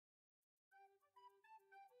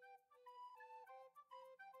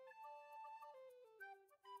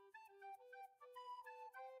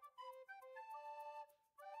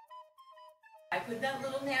I put that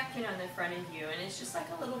little napkin on the front of you, and it's just like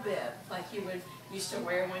a little bib, like you would used to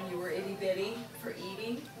wear when you were itty bitty for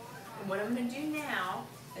eating. And what I'm going to do now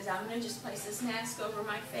is I'm going to just place this mask over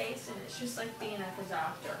my face, and it's just like being at the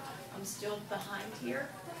doctor. I'm still behind here,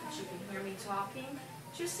 but you can hear me talking,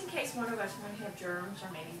 just in case one of us might have germs or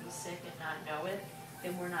maybe be sick and not know it,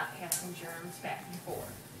 then we're not passing germs back and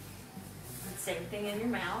forth. And same thing in your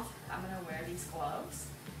mouth. I'm going to wear these gloves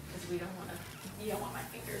because you don't want my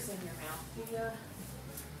fingers in your mouth, do you?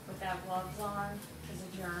 Without gloves on because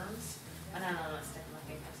of germs. And I'm going to stick my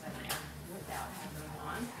fingers in there without having them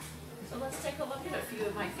on. So let's take a look at a few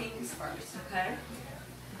of my things first, okay?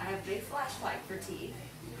 I have a big flashlight for teeth.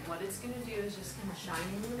 What it's going to do is just kind of shine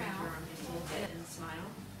in your mouth just a little bit and smile.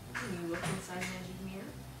 And you look inside the magic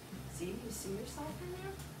mirror. See, you see yourself in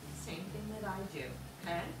there? Same thing that I do,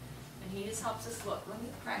 okay? And he just helps us look. Let me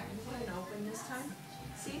crack it and open this time.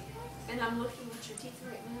 See? And I'm looking at your teeth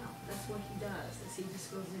right now. That's what he does. Is he just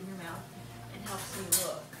goes in your mouth and helps me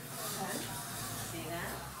look. Okay? See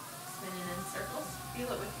that? Spinning in circles. Feel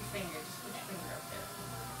it with your finger. Just put your finger up there.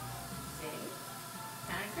 See?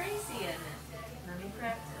 Kind of crazy, isn't it? Let me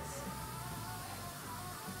practice.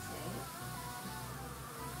 See?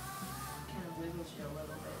 Kind of wiggles you a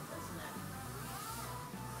little bit, doesn't it?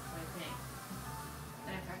 What do you think?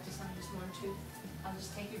 Can I practice on just one tooth? I'll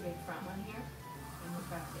just take your big front one here and we'll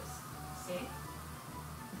practice. See?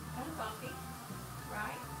 Kind of bumpy,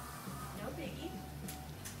 right? No biggie.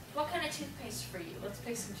 What kind of toothpaste for you? Let's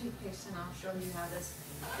pick some toothpaste and I'll show you how this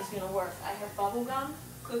is going to work. I have bubble gum,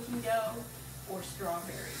 cookie dough, or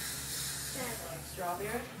strawberry.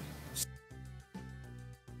 Strawberry.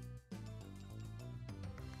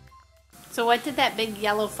 So what did that big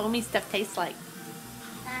yellow foamy stuff taste like?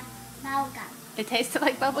 Bubble gum. It tasted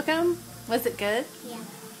like bubble gum? Was it good? Yeah.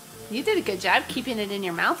 You did a good job keeping it in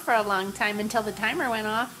your mouth for a long time until the timer went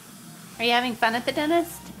off. Are you having fun at the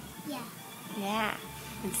dentist? Yeah. Yeah.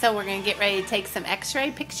 And so we're going to get ready to take some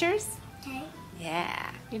x-ray pictures? Okay.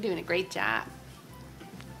 Yeah. You're doing a great job.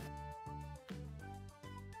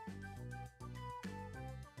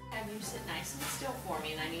 Have you sit nice and still for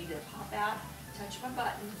me, and I need to pop out, touch my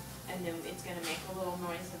button, and then it's going to make a little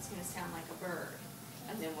noise that's going to sound like a bird.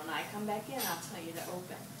 And then when I come back in, I'll tell you to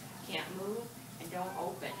open. Can't move and don't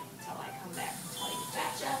open until I come back and tell you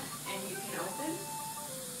gotcha, and you can open.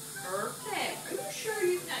 Perfect. Are you sure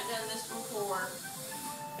you've not done this before?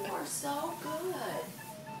 You are so good.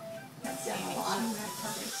 That's I'm that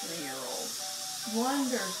perfect 3-year-old.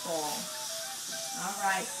 Wonderful. All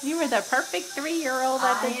right. You were the perfect 3-year-old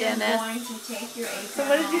at the dentist. I am going to take your apron. So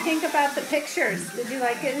what did you think about the pictures? Did you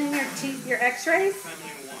like it in your teeth, your x-rays?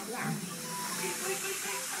 Yeah.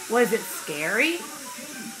 Was it scary?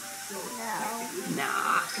 No.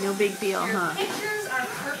 Nah, no big deal, Your huh? pictures are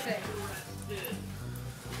perfect.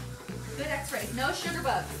 Good x-rays. No sugar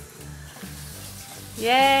bugs.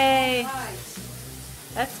 Yay! Right.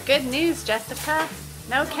 That's good news, Jessica.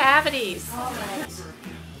 No cavities. All right.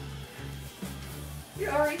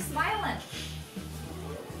 You're already smiling.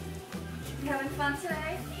 You having fun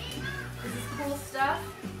today? This is cool stuff.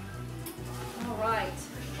 All right.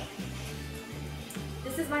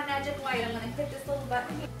 This is my magic light. I'm going to hit this little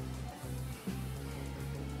button here.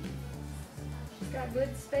 She's got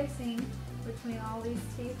good spacing between all these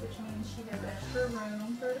teeth, which means she has extra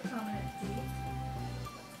room for the permanent teeth.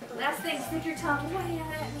 Last thing, stick your tongue way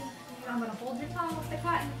out at me. I'm going to hold your tongue with the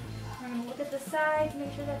cotton. We're going to look at the sides,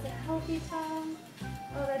 make sure that's a healthy tongue.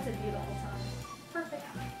 Oh, that's a beautiful tongue. Perfect.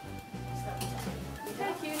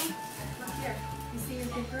 Okay, cutie. Look here. You see your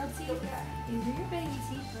big girl teeth? These are your baby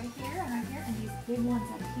teeth right here and right here, and these big ones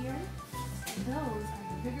up here. Those are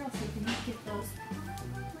your big girl teeth, and you get those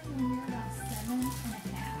probably when you're about 7 and a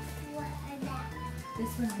half. What is that?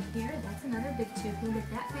 This one right here, that's another big tooth. We'll get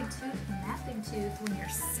that big tooth and that big tooth when you're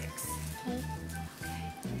 6. Okay.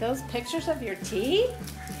 Those pictures of your teeth?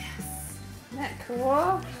 Yes. Isn't that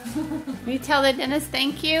cool? Will you tell the dentist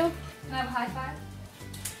thank you? Can I have a high five?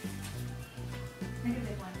 Make a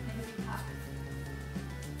big one.